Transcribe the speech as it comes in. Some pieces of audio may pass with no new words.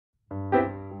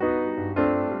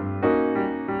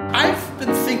I've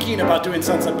been thinking about doing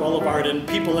Sunset Boulevard, and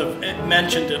people have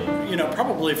mentioned it, you know,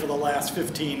 probably for the last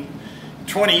 15,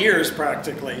 20 years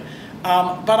practically.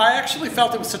 But I actually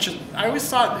felt it was I always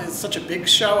thought it was such a big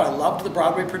show. I loved the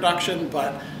Broadway production,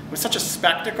 but it was such a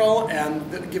spectacle,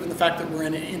 and given the fact that we're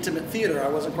in an intimate theater, I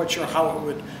wasn't quite sure how it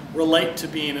would relate to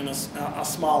being in a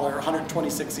smaller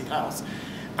 126-seat house.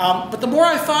 But the more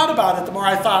I thought about it, the more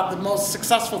I thought the most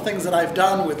successful things that I've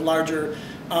done with larger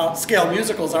scale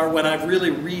musicals are when I've really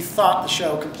rethought the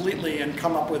show completely and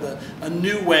come up with a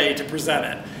new way to present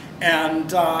it.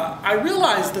 And I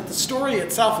realized that the story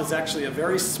itself is actually a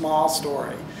very small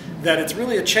story, that it's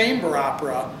really a chamber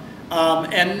opera,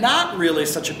 and not really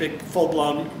such a big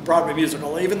full-blown Broadway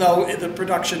musical. Even though the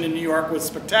production in New York was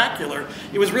spectacular,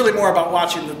 it was really more about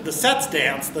watching the sets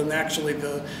dance than actually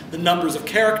the numbers of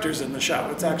characters in the show.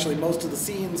 It's actually, most of the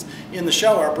scenes in the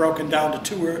show are broken down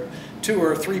to two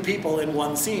or three people in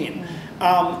one scene.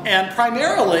 And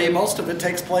primarily, most of it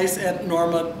takes place at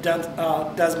Norma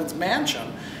Desmond's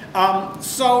mansion.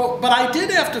 But I did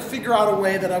have to figure out a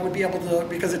way that I would be able to,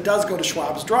 because it does go to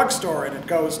Schwab's drugstore, and it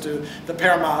goes to the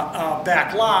Paramount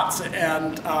back lots,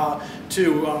 and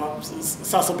to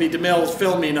Cecil B. DeMille's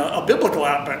filming a biblical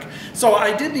epic. So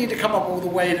I did need to come up with a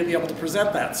way to be able to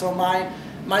present that. So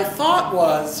my thought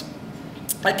was,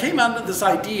 I came up with this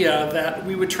idea that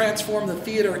we would transform the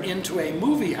theater into a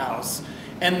movie house,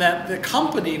 and that the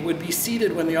company would be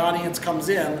seated when the audience comes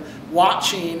in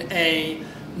watching a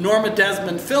Norma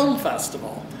Desmond Film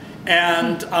Festival,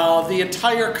 and the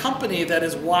entire company that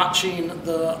is watching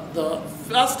the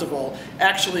festival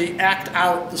actually act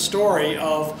out the story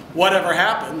of whatever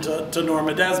happened to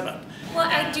Norma Desmond. Well,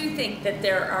 I do think that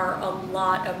there are a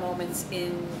lot of moments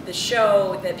in the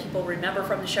show that people remember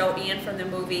from the show and from the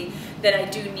movie that I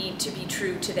do need to be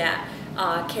true to that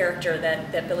character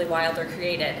that Billy Wilder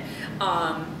created.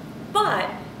 But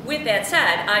with that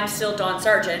said, I'm still Dawn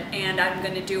Sargent, and I'm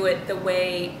going to do it the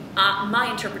way, my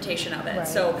interpretation of it. Right.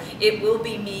 So it will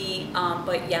be me,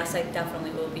 but yes, I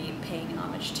definitely will be paying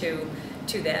homage to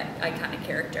that iconic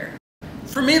character.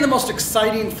 For me, the most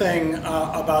exciting thing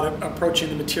about approaching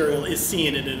the material is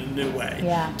seeing it in a new way.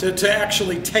 Yeah. To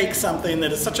actually take something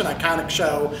that is such an iconic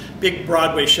show, big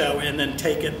Broadway show, and then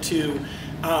take it to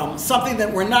something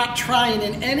that we're not trying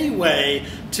in any way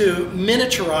to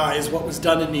miniaturize what was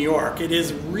done in New York. It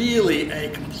is really a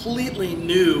completely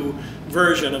new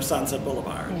version of Sunset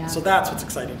Boulevard. Yeah. So that's what's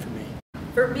exciting for me.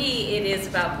 For me, it is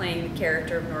about playing the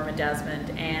character of Norma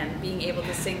Desmond and being able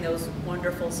to sing those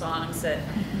wonderful songs that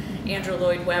Andrew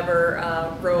Lloyd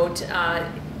Webber wrote.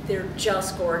 They're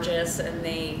just gorgeous, and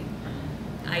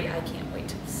I can't wait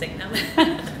to sing them.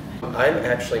 I'm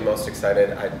actually most excited.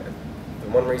 The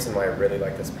one reason why I really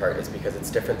like this part is because it's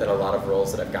different than a lot of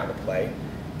roles that I've gotten to play,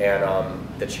 and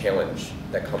the challenge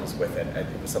that comes with it, I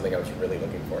think, was something I was really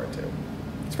looking forward to.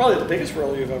 It's probably the biggest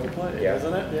role you've ever played, yeah,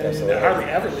 isn't it? Yeah, absolutely. you hardly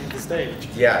ever leave the stage.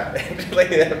 Yeah,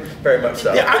 very much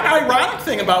so. The ironic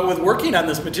thing about with working on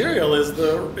this material is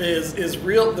the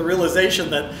realization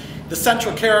that the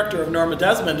central character of Norma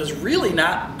Desmond is really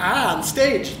not on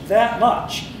stage that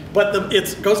much, but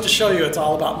it goes to show you it's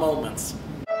all about moments.